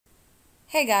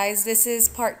Hey guys, this is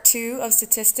part 2 of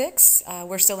statistics.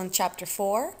 We're still in chapter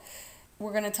 4.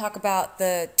 We're going to talk about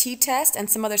the t-test and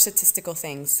some other statistical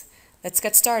things. Let's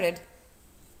get started.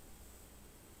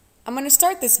 I'm going to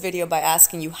start this video by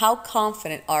asking you, how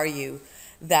confident are you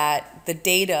that the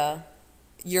data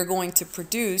you're going to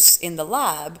produce in the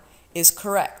lab is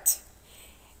correct?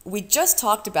 We just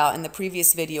talked about in the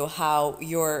previous video how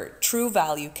your true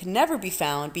value can never be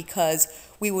found because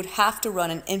we would have to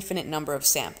run an infinite number of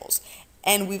samples.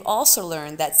 And we've also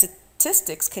learned that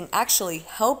statistics can actually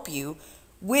help you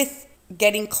with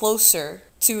getting closer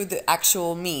to the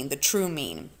actual mean, the true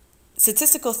mean.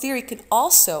 Statistical theory can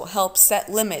also help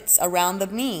set limits around the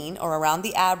mean or around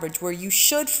the average where you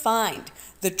should find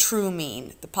the true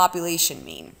mean, the population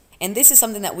mean. And this is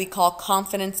something that we call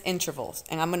confidence intervals,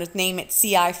 and I'm going to name it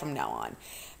CI from now on.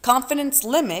 Confidence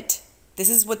limit, this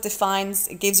is what defines,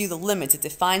 it gives you the limits, it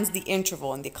defines the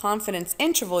interval, and the confidence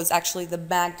interval is actually the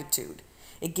magnitude.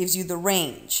 It gives you the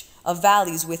range of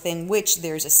values within which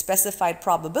there's a specified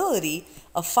probability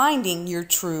of finding your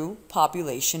true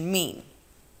population mean.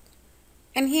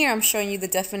 And here I'm showing you the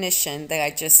definition that I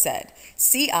just said.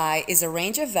 CI is a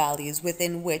range of values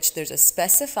within which there's a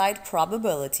specified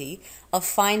probability of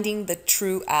finding the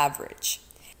true average.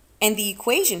 And the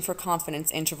equation for confidence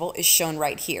interval is shown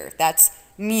right here. That's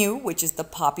mu, which is the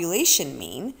population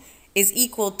mean, is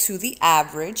equal to the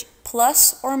average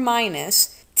plus or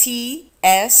minus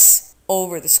TS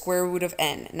over the square root of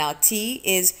n. Now T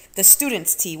is the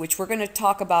student's T, which we're going to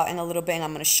talk about in a little bit, and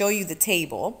I'm going to show you the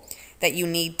table that you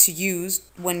need to use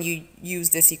when you use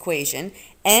this equation.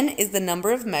 N is the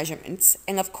number of measurements,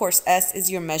 and of course S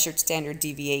is your measured standard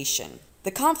deviation.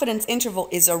 The confidence interval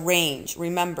is a range,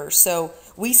 remember, so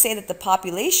we say that the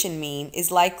population mean is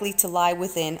likely to lie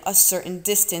within a certain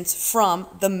distance from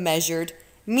the measured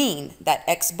mean, that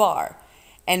x bar.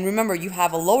 And remember, you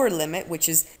have a lower limit, which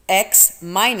is x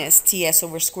minus TS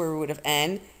over square root of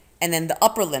n, and then the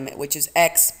upper limit, which is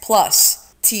x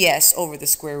plus TS over the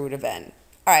square root of n.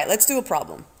 All right, let's do a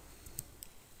problem.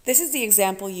 This is the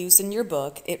example used in your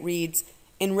book. It reads,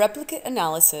 in replicate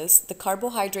analysis, the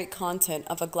carbohydrate content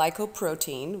of a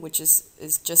glycoprotein, which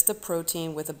is just a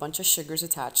protein with a bunch of sugars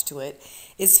attached to it,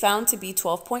 is found to be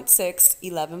 12.6,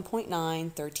 11.9,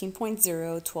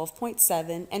 13.0,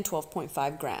 12.7, and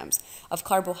 12.5 grams of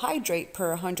carbohydrate per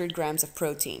 100 grams of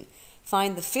protein.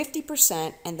 Find the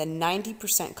 50% and the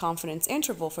 90% confidence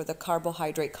interval for the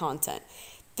carbohydrate content.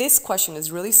 This question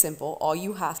is really simple. All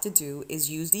you have to do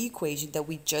is use the equation that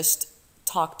we just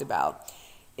talked about.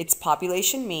 Its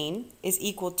population mean is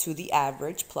equal to the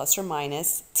average plus or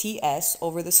minus TS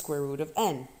over the square root of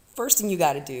n. First thing you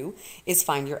got to do is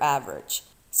find your average.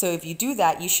 So if you do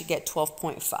that, you should get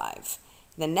 12.5.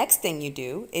 The next thing you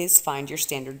do is find your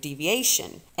standard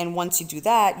deviation. And once you do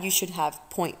that, you should have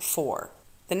 0.4.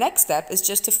 The next step is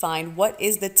just to find what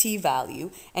is the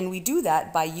t-value, and we do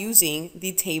that by using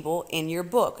the table in your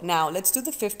book. Now, let's do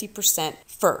the 50%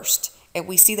 first. And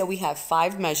we see that we have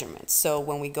 5 measurements. So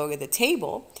when we go to the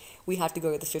table, we have to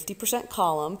go to the 50%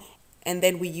 column, and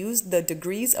then we use the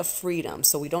degrees of freedom.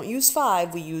 So we don't use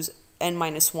 5, we use n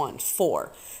minus 1,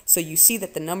 4. So you see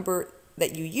that the number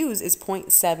that you use is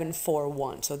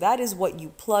 0.741. So that is what you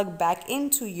plug back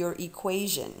into your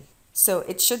equation. So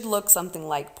it should look something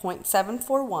like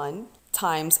 0.741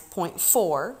 times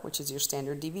 0.4, which is your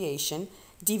standard deviation,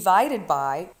 divided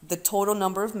by the total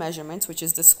number of measurements, which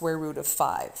is the square root of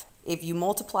 5. If you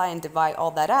multiply and divide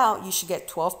all that out, you should get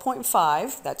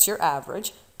 12.5, that's your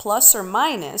average, plus or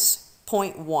minus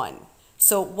 0.1.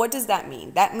 So what does that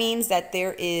mean? That means that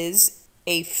there is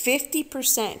a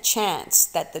 50% chance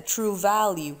that the true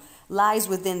value lies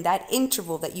within that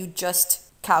interval that you just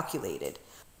calculated.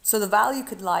 So the value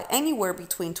could lie anywhere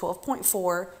between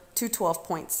 12.4 to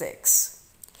 12.6.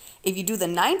 If you do the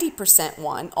 90%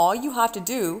 one, all you have to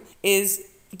do is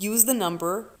use the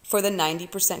number for the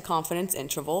 90% confidence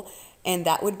interval, and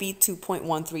that would be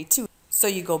 2.132. So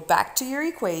you go back to your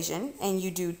equation and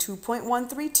you do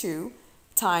 2.132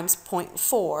 times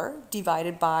 0.4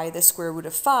 divided by the square root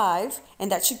of 5, and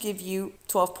that should give you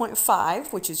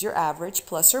 12.5, which is your average,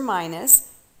 plus or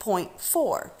minus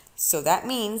 0.4. So that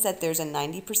means that there's a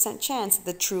 90% chance that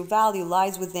the true value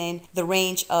lies within the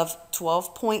range of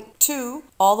 12.2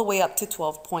 all the way up to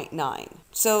 12.9.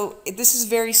 So this is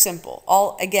very simple.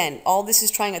 All this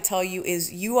is trying to tell you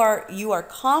is you are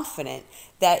confident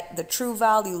that the true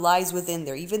value lies within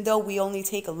there. Even though we only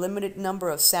take a limited number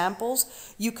of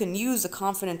samples, you can use the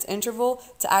confidence interval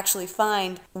to actually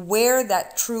find where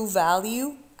that true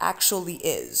value actually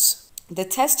is. The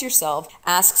test yourself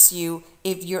asks you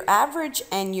if your average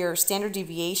and your standard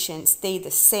deviation stay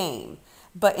the same,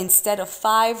 but instead of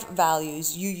 5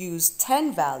 values, you use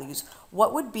 10 values,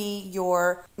 what would be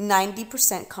your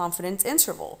 90% confidence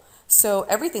interval? So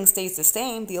everything stays the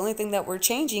same. The only thing that we're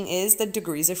changing is the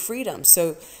degrees of freedom.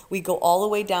 So we go all the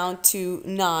way down to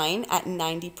 9 at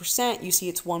 90%. You see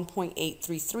it's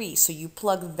 1.833. So you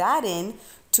plug that in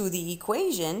to the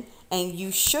equation and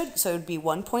you should, so it would be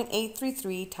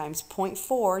 1.833 times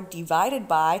 0.4 divided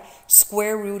by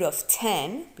square root of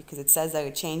 10, because it says that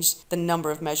it changed the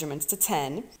number of measurements to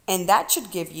 10. And that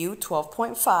should give you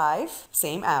 12.5,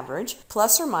 same average,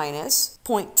 plus or minus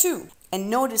 0.2. And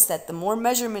notice that the more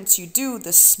measurements you do,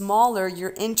 the smaller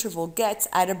your interval gets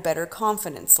at a better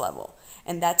confidence level.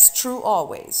 And that's true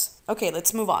always. Okay,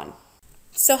 let's move on.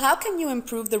 So how can you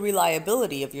improve the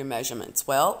reliability of your measurements?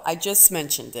 Well, I just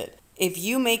mentioned it. If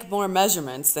you make more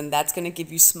measurements, then that's going to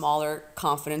give you smaller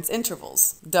confidence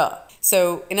intervals. Duh.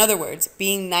 So, in other words,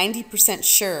 being 90%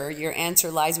 sure your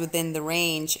answer lies within the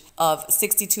range of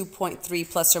 62.3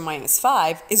 plus or minus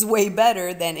 5 is way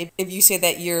better than if you say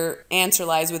that your answer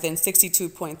lies within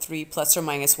 62.3 plus or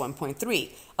minus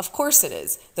 1.3. Of course it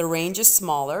is. The range is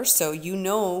smaller, so you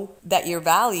know that your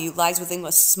value lies within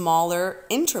a smaller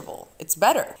interval. It's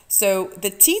better. So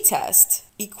the t-test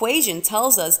equation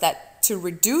tells us that to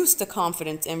reduce the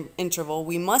confidence interval,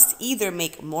 we must either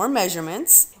make more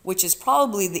measurements, which is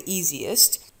probably the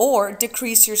easiest, or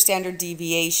decrease your standard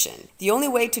deviation. The only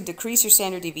way to decrease your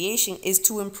standard deviation is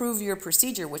to improve your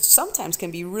procedure, which sometimes can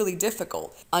be really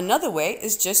difficult. Another way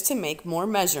is just to make more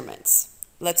measurements.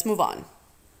 Let's move on.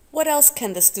 What else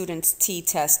can the student's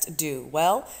t-test do?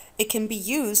 Well, it can be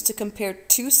used to compare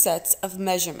two sets of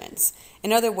measurements.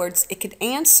 In other words, it could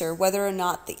answer whether or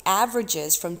not the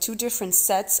averages from two different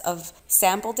sets of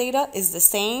sample data is the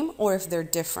same or if they're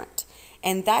different.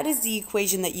 And that is the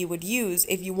equation that you would use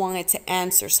if you wanted to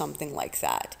answer something like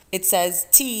that. It says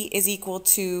T is equal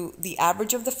to the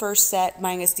average of the first set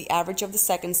minus the average of the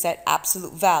second set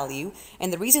absolute value.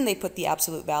 And the reason they put the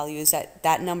absolute value is that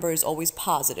that number is always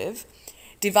positive,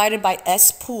 divided by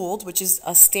S pooled, which is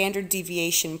a standard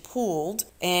deviation pooled,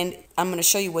 and I'm going to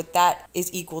show you what that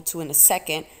is equal to in a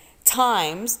second,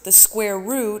 times the square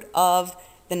root of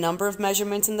the number of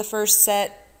measurements in the first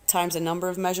set times the number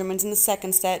of measurements in the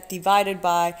second set divided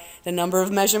by the number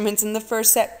of measurements in the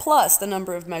first set plus the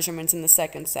number of measurements in the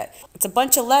second set. It's a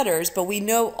bunch of letters, but we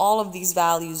know all of these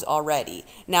values already.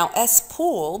 Now S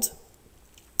pooled,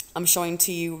 I'm showing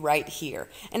to you right here.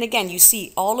 And again, you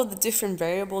see all of the different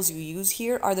variables you use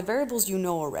here are the variables you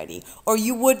know already, or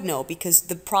you would know because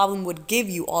the problem would give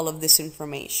you all of this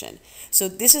information. So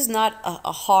this is not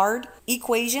a hard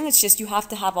equation, it's just you have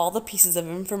to have all the pieces of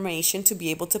information to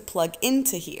be able to plug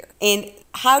into here. And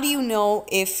how do you know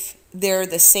if they're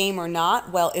the same or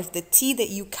not? Well, if the t that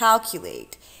you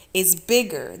calculate is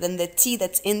bigger than the t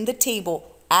that's in the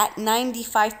table at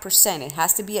 95%, it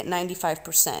has to be at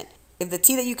 95%. If the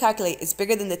t that you calculate is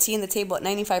bigger than the t in the table at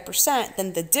 95%,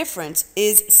 then the difference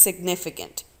is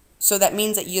significant. So that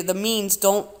means that the means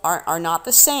are not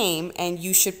the same, and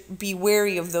you should be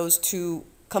wary of those two,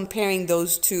 comparing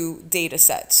those two data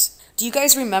sets. Do you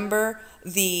guys remember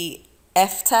the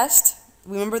F test?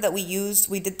 Remember that we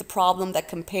did the problem that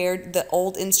compared the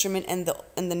old instrument and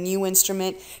the new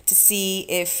instrument to see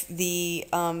if the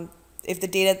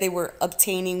data they were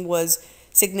obtaining was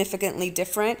significantly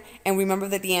different, and remember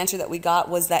that the answer that we got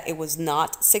was that it was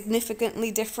not significantly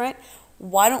different.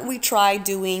 Why don't we try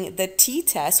doing the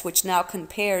t-test, which now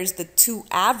compares the two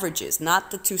averages,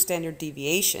 not the two standard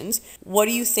deviations? What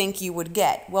do you think you would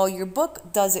get? Well, your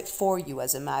book does it for you,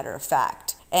 as a matter of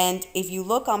fact. And if you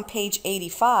look on page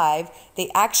 85,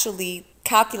 they actually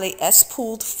calculate S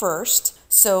pooled first.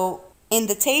 So in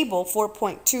the table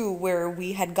 4.2, where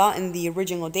we had gotten the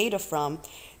original data from,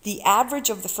 the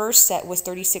average of the first set was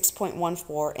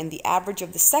 36.14 and the average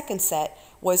of the second set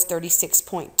was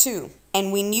 36.2.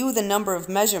 And we knew the number of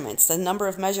measurements. The number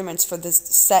of measurements for this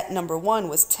set number 1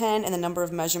 was 10 and the number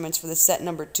of measurements for the set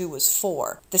number 2 was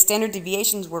 4. The standard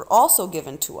deviations were also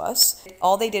given to us.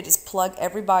 All they did is plug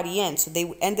everybody in. So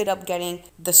they ended up getting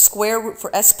the square root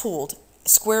for S pooled,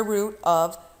 square root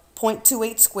of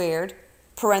 0.28 squared,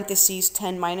 parentheses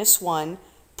 10 minus 1,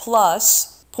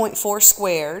 plus 0.4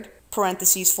 squared,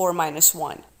 parentheses 4 minus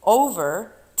 1,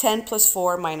 over 10 plus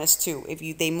 4 minus 2.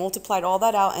 They multiplied all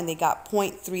that out and they got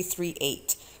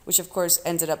 0.338, which of course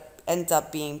ended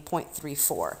up being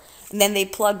 0.34. And then they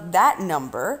plugged that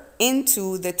number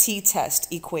into the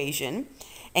t-test equation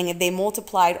and they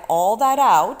multiplied all that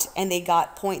out and they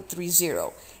got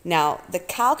 0.30. Now the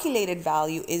calculated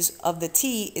value of the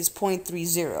t is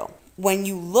 0.30. When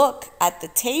you look at the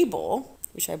table,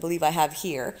 which I believe I have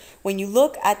here, when you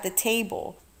look at the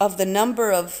table of the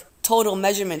number of total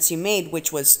measurements you made,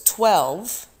 which was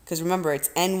 12, because remember it's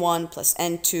N1 plus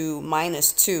N2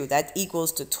 minus 2, that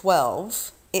equals to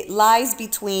 12. It lies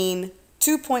between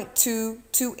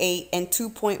 2.228 and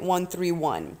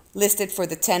 2.131, listed for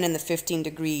the 10 and the 15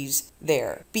 degrees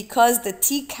there. Because the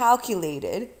T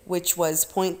calculated, which was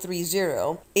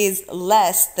 0.30, is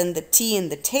less than the T in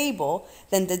the table,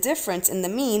 then the difference in the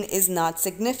mean is not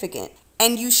significant.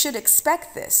 And you should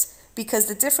expect this, because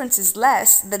the difference is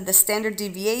less than the standard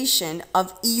deviation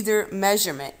of either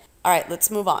measurement. All right,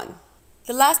 let's move on.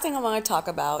 The last thing I want to talk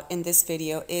about in this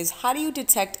video is how do you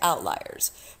detect outliers?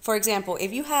 For example,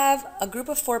 if you have a group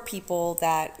of 4 people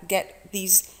that get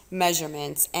these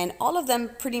measurements and all of them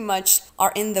pretty much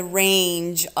are in the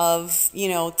range of,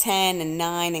 10 and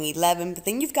 9 and 11, but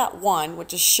then you've got one,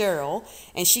 which is Cheryl,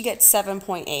 and she gets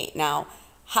 7.8. Now,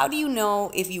 how do you know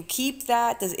if you keep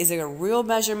that? Is it a real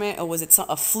measurement, or was it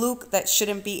a fluke that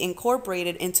shouldn't be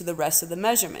incorporated into the rest of the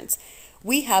measurements?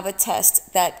 We have a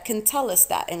test that can tell us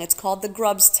that, and it's called the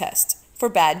Grubbs test for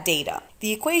bad data.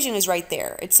 The equation is right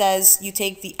there. It says you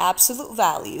take the absolute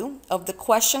value of the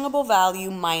questionable value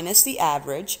minus the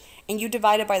average, and you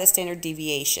divide it by the standard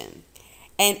deviation.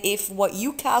 And if what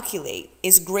you calculate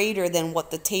is greater than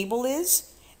what the table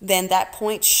is, then that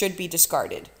point should be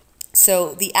discarded.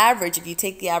 So the average, if you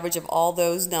take the average of all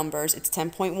those numbers, it's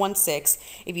 10.16.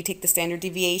 If you take the standard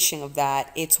deviation of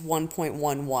that, it's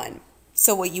 1.11.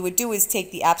 So what you would do is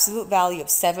take the absolute value of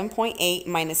 7.8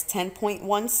 minus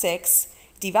 10.16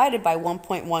 divided by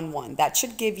 1.11. That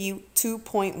should give you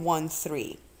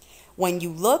 2.13. When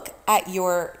you look at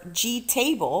your G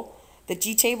table, the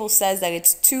G table says that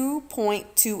it's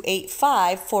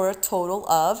 2.285 for a total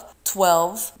of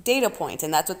 12 data points.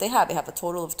 And that's what they have. They have a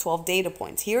total of 12 data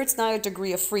points. Here it's not a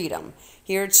degree of freedom.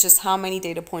 Here it's just how many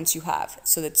data points you have.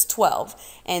 So that's 12.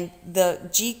 And the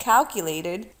G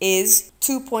calculated is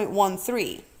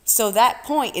 2.13. So that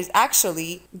point is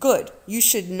actually good. You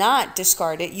should not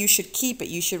discard it. You should keep it.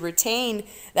 You should retain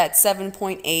that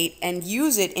 7.8 and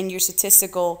use it in your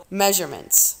statistical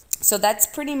measurements. So that's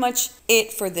pretty much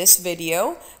it for this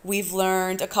video. We've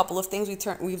learned a couple of things.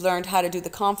 We've learned how to do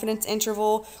the confidence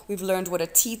interval. We've learned what a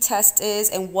t-test is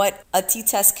and what a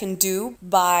t-test can do.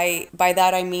 By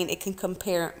that I mean it can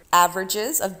compare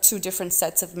averages of 2 different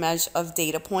sets of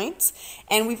data points.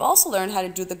 And we've also learned how to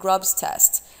do the Grubbs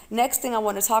test. Next thing I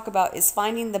want to talk about is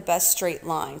finding the best straight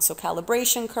line. So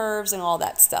calibration curves and all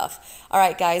that stuff. All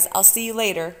right, guys, I'll see you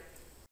later.